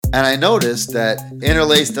And I noticed that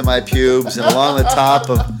interlaced in my pubes and along the top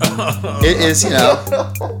of it is, a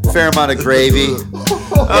fair amount of gravy.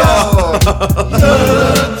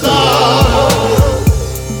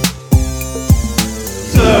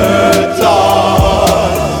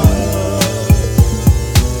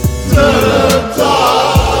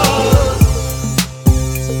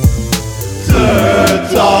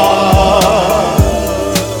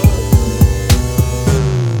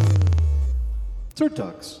 Turd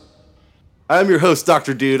Talks. I'm your host,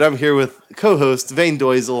 Dr. Dude. I'm here with co-host Vane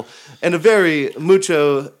Doisel and a very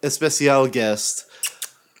mucho especial guest.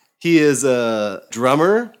 He is a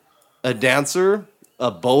drummer, a dancer,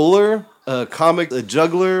 a bowler, a comic, a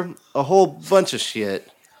juggler, a whole bunch of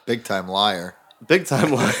shit. Big time liar. Big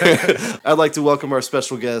time liar. I'd like to welcome our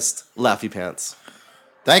special guest, Laffy Pants.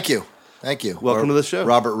 Thank you. Welcome to the show.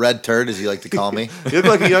 Robert Red Turd, as you like to call me. You look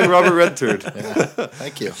like a young Robert Red Turd.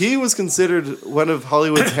 Thank you. He was considered one of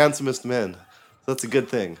Hollywood's handsomest men. So that's a good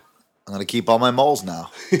thing. I'm going to keep all my moles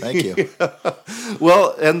now. Thank you.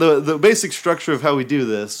 Well, and the basic structure of how we do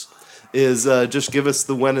this is just give us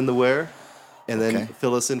the when and the where, and then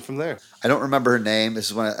fill us in from there. I don't remember her name.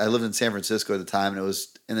 This is when I lived in San Francisco at the time, and it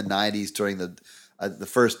was in the 90s during the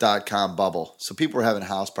first .com bubble. So people were having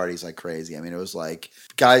house parties like crazy. I mean, it was like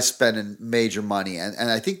guys spending major money.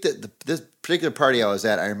 And I think that this particular party I was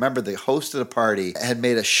at, I remember the host of the party had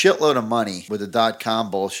made a shitload of money with the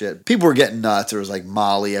 .com bullshit. People were getting nuts. There was like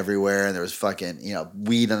Molly everywhere, and there was fucking,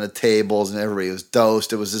 weed on the tables, and everybody was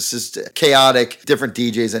dosed. It was just chaotic, different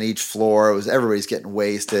DJs on each floor. It was everybody's getting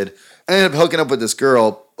wasted. I ended up hooking up with this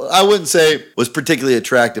girl. I wouldn't say was particularly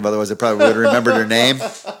attractive. Otherwise, I probably would have remembered her name.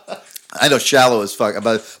 I know shallow as fuck,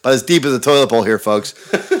 about as deep as a toilet bowl here, folks.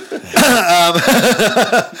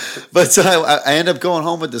 But so I ended up going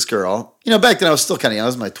home with this girl. Back then I was still kind of young. I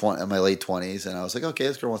was in my late 20s, and I was like, okay,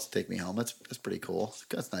 this girl wants to take me home. That's pretty cool.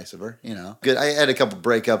 That's nice of her, Good. I had a couple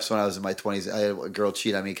breakups when I was in my 20s. I had a girl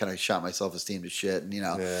cheat on me, kind of shot my self-esteem to shit. And,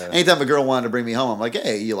 anytime a girl wanted to bring me home, I'm like,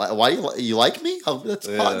 hey, you like me? Oh,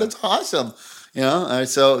 that's awesome.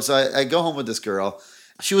 So I go home with this girl.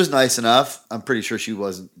 She was nice enough. I'm pretty sure she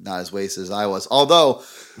was not as wasted as I was. Although,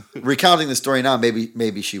 recounting the story now,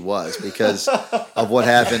 maybe she was because of what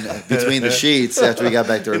happened between the sheets after we got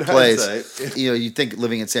back to her place. You think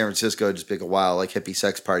living in San Francisco would just be like a wild, like hippie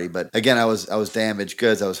sex party. But again, I was damaged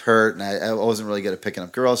goods. I was hurt, and I wasn't really good at picking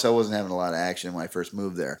up girls. So I wasn't having a lot of action when I first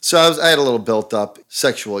moved there. So I had a little built up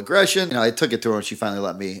sexual aggression. I took it to her, and she finally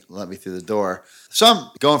let me through the door. So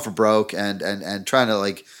I'm going for broke and trying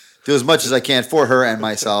to do as much as I can for her and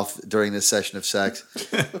myself during this session of sex.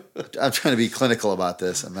 I'm trying to be clinical about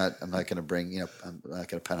this. I'm not going to bring, I'm not going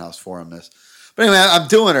to penthouse forum this. But anyway, I'm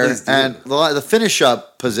doing her, and the finish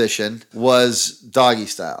up position was doggy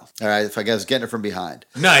style. All right, if I was getting her from behind.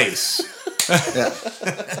 Nice. Yeah,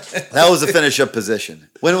 that was the finish up position.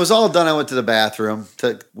 When it was all done, I went to the bathroom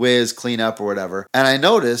to whiz, clean up, or whatever, and I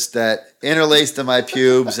noticed that interlaced in my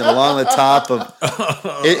pubes and along the top of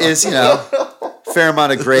it is, fair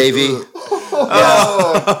amount of gravy.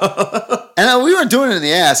 And we weren't doing it in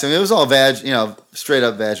the ass. I mean, it was all straight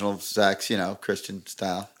up vaginal sex, Christian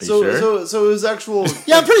style. So it was actual.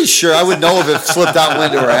 Yeah, I'm pretty sure. I would know if it slipped out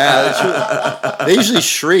into her ass. They usually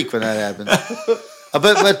shriek when that happens.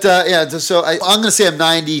 So I'm going to say I'm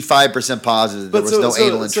 95% positive there was no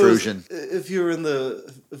anal intrusion. If you were in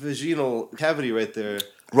the vaginal cavity right there.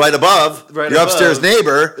 Right above, your upstairs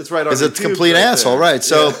neighbor it's right on is a complete asshole, right?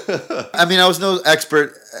 So, I mean, I was no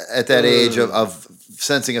expert at that age of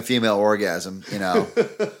sensing a female orgasm,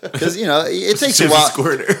 because it takes a while.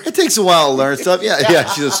 It takes a while to learn stuff. Yeah,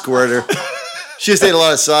 she's a squirter. She just ate a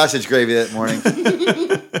lot of sausage gravy that morning.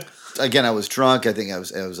 Again, I was drunk. I think I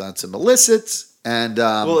was on some illicits. And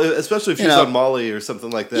especially if she's on Molly or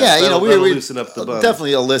something like that. Yeah, we loosen up the bum.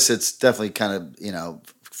 Definitely illicits. Definitely kind of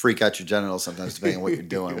freak out your genitals sometimes depending on what you're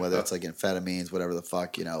doing, whether it's like amphetamines, whatever the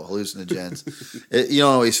fuck, hallucinogens. You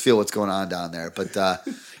don't always feel what's going on down there. But I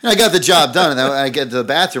got the job done, and then when I get to the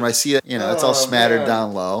bathroom, I see it. It's all smattered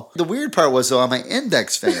down low. The weird part was though on my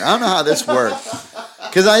index finger. I don't know how this worked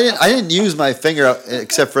because I didn't use my finger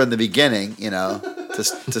except for in the beginning. To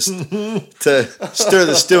stir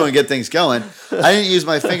the stew and get things going. I didn't use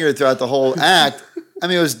my finger throughout the whole act. I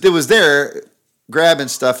mean, it was there grabbing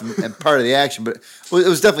stuff and part of the action, but it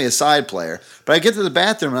was definitely a side player. But I get to the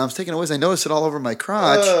bathroom and I was taking a whiz. I noticed it all over my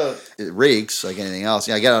crotch. It reeks like anything else.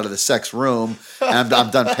 I get out of the sex room and I'm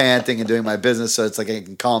done panting and doing my business, so it's like I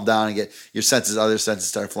can calm down and get your other senses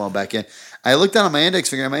start flowing back in. I look down at my index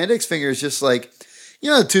finger, and my index finger is just like,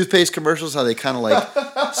 the toothpaste commercials, how they kind of like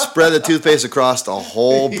spread the toothpaste across the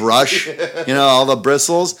whole brush, all the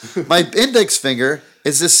bristles. My index finger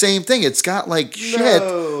is the same thing. It's got like shit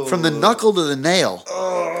from the knuckle to the nail,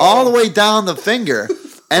 all the way down the finger.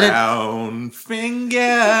 And Brown finger.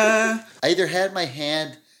 I either had my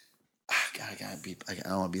hand. God, I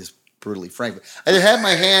don't want to be this brutally frank, but I either had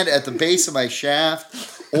my hand at the base of my shaft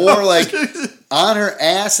or like on her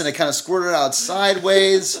ass, and it kind of squirted out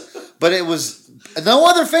sideways. But it was no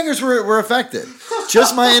other fingers were affected.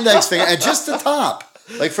 Just my index finger and just the top,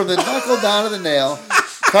 like from the knuckle down to the nail,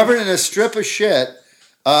 covered in a strip of shit.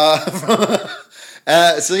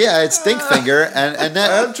 So yeah, it's stink finger, and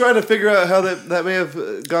that. I'm trying to figure out how that may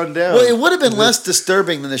have gone down. Well, it would have been less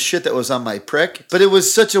disturbing than the shit that was on my prick, but it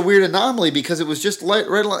was such a weird anomaly because it was just right.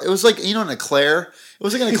 It was like an eclair. It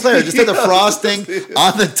was like an eclair, just had the frosting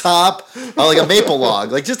on the top, like a maple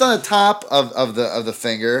log, like just on the top of the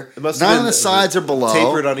finger, not on the sides or below,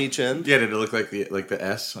 tapered on each end. Yeah, did it look like the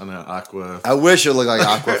S on an aqua? I wish it looked like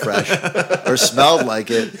Aqua Fresh or smelled like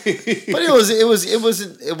it, but it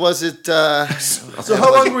wasn't. So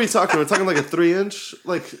how long were we talking? We're talking like a 3-inch,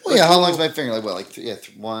 like. Well, yeah, how long's my finger? Like what? Like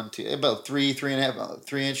 1, 2, about 3.5,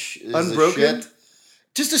 3 inch. Unbroken.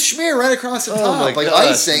 Just a smear right across the top, like gosh,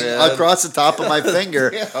 icing man. across the top of my finger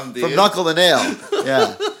Damn, from knuckle to nail.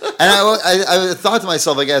 Yeah, and I thought to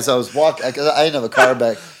myself, like as I was walking, I didn't have a car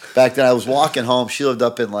back then. I was walking home. She lived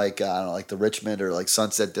up in like I don't know, like the Richmond or like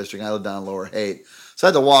Sunset District. And I lived down in Lower Haight, so I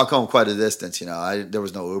had to walk home quite a distance. There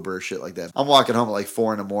was no Uber or shit like that. I'm walking home at like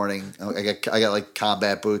 4 a.m. I got like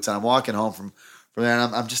combat boots, and I'm walking home from there,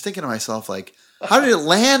 and I'm just thinking to myself like. How did it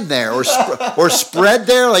land there or spread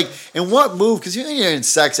there? Like, in what move? Because in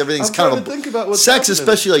sex, everything's kind of think about what's sex, happening.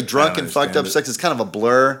 especially like drunk and fucked up sex, is kind of a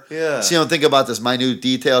blur. Yeah. So you don't think about this minute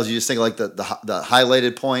details. You just think of like the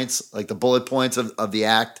highlighted points, like the bullet points of the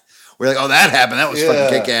act. Where you're like, oh, that happened. That was fucking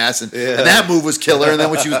kick ass, and that move was killer. And then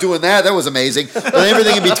when she was doing that was amazing. But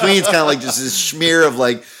everything in between is kind of like just this smear of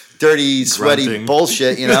like dirty, sweaty Grunting.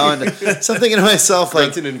 bullshit, And so I'm thinking to myself,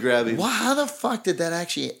 like, Grunting and grabbing. wow, how the fuck did that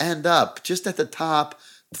actually end up just at the top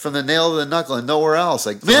from the nail to the knuckle and nowhere else?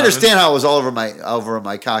 Like, I understand how it was all over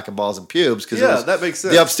my cock and balls and pubes because that makes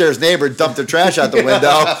sense. The upstairs neighbor dumped their trash out the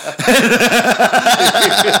window.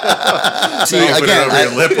 See, Put it over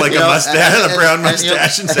your lip like a mustache, a brown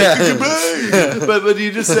mustache, and say goodbye. but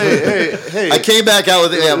you just say, hey. I came back out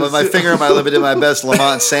with my finger on my lip and did my best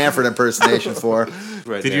Lamont Sanford impersonation for.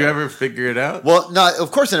 Right Did you ever figure it out? Well, no, of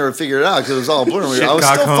course I never figured it out because it was all blurry. I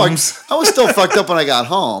was still fucked up when I got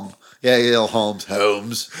home. Yeah, Holmes.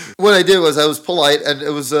 What I did was I was polite, and it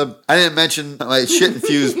was I didn't mention my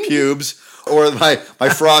shit-infused pubes or my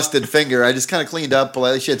frosted finger. I just kind of cleaned up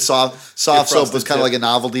politely. She had soft soap was kind of like a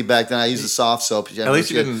novelty back then. I used a soft soap. At least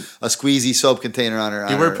you didn't a squeezy soap container on her.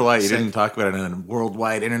 You were polite. You didn't talk about it in a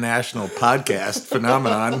worldwide international podcast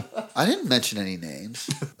phenomenon. I didn't mention any names,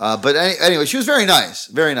 but anyway, she was very nice,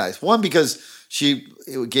 very nice. One, because she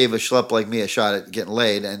gave a schlep like me a shot at getting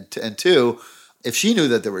laid, and two. If she knew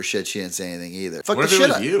that there was shit, she didn't say anything either. Fuck What the if shit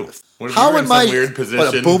it was you? What if How you were would in my some weird position?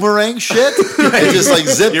 What, a boomerang shit? It just like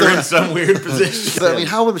zipped You're in around. some weird position. But I mean,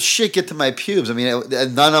 how would shit get to my pubes? I mean,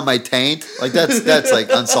 none on my taint. Like that's like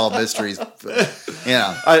unsolved mysteries. I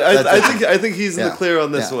think he's in the clear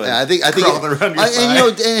on this one. Yeah, I think Crawling around your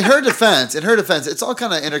and in her defense, it's all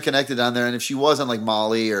kind of interconnected on there. And if she was on like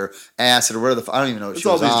Molly or acid or whatever, I don't even know what It's she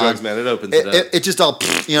all was these on. drugs, man. It opens it up. It just all,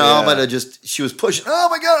 I might have just, she was pushing, oh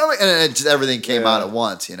my God, and it just everything came out at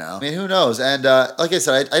once, I mean, who knows? And like I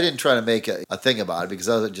said, I didn't try to make a thing about it because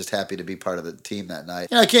I was just happy to be part of the team that night.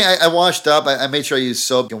 I washed up, I made sure I used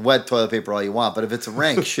soap. You can wet toilet paper all you want, but if it's a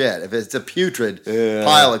rank shit, if it's a putrid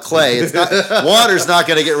pile of clay, it's not, water's not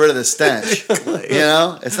going to get rid of the stench.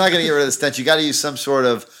 It's not going to get rid of the stench. You got to use some sort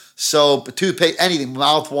of soap, toothpaste, anything,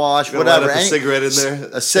 mouthwash, whatever. Light up a cigarette in there.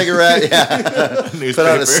 A cigarette, yeah. Put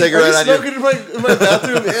out a cigarette on smoking in my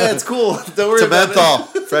bathroom? Yeah, it's cool. Don't worry about it. menthol,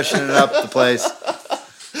 freshening up the place.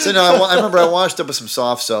 So no, I remember I washed up with some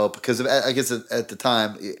soft soap because I guess at the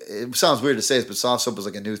time it sounds weird to say this, but soft soap was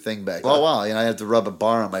like a new thing back then. Oh wow, I had to rub a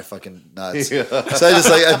bar on my fucking nuts. Yeah. So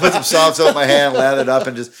I put some soft soap in my hand, lathered up,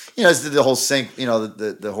 and just did the whole sink,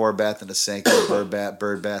 the whore bath in the sink, or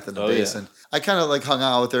bird bath in the basin. Yeah. I kind of like hung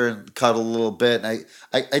out with her and cuddled a little bit, and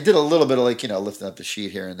I did a little bit of like lifting up the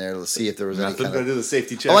sheet here and there to see if there was any kind of. I did the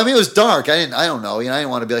safety check. Oh, I mean it was dark. I don't know. I didn't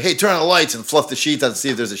want to be like, hey, turn on the lights and fluff the sheets out to see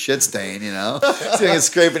if there's a shit stain. See if I can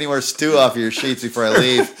scrape any more stew off of your sheets before I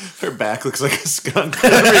leave. Her back looks like a skunk.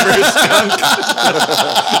 Reverse skunk.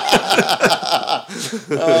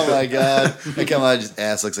 Oh my God! I come out, just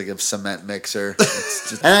ass looks like a cement mixer.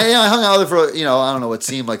 And I hung out with her for I don't know what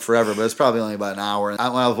seemed like forever, but it's probably only about an hour. And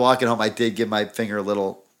when I was walking home, I did give my finger a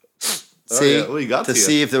little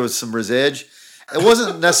see if there was some residue. It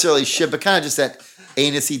wasn't necessarily shit, but kind of just that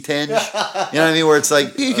anusy tinge. You know what I mean? Where it's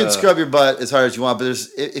like you can scrub your butt as hard as you want, but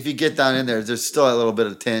if you get down in there's still a little bit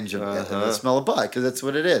of tinge and the smell of butt because that's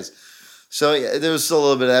what it is. So yeah, there was still a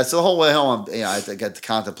little bit of that. So the whole way home, I got to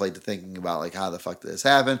contemplate thinking about like how the fuck did this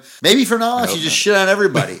happen. Maybe from now on she just shit on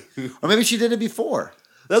everybody, or maybe she did it before.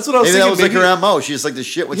 That's what I was maybe thinking. That was like her MO. She just like the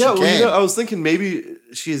shit when she came. I was thinking maybe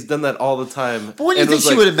she's done that all the time. But when do you think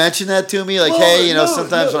she would have mentioned that to me? Like, hey,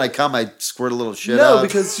 sometimes when I come, I squirt a little shit out. No,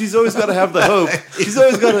 because she's always got to have the hope. She's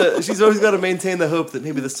always got to maintain the hope that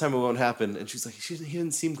maybe this time it won't happen. And she's like, he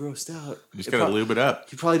didn't seem grossed out. You just got to lube it up.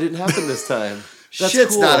 He probably didn't happen this time. That's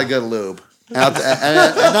Shit's cool. not a good lube. And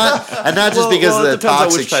not just because of the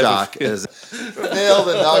toxic shock. Nail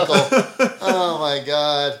the knuckle. Oh my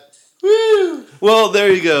God. Woo. Well,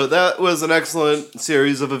 there you go. That was an excellent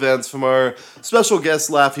series of events from our special guest,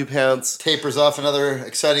 Laffy Pants. Tapers off another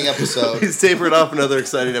exciting episode. He's tapered off another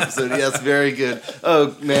exciting episode. Yes, very good.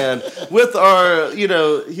 Oh, man. With our, he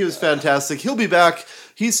was fantastic. He'll be back.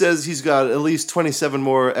 He says he's got at least 27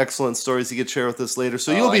 more excellent stories he could share with us later.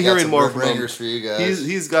 So you'll be hearing more from him. For you guys.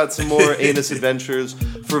 He's got some more anus adventures.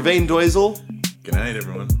 For Vane Doisel. Good night,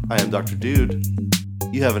 everyone. I am Dr. Dude.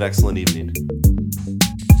 You have an excellent evening.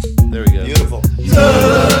 There we go. Beautiful.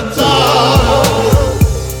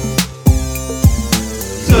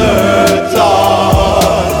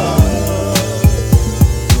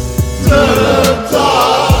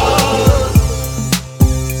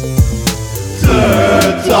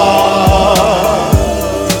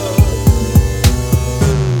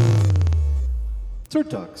 Turd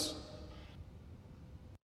Talks.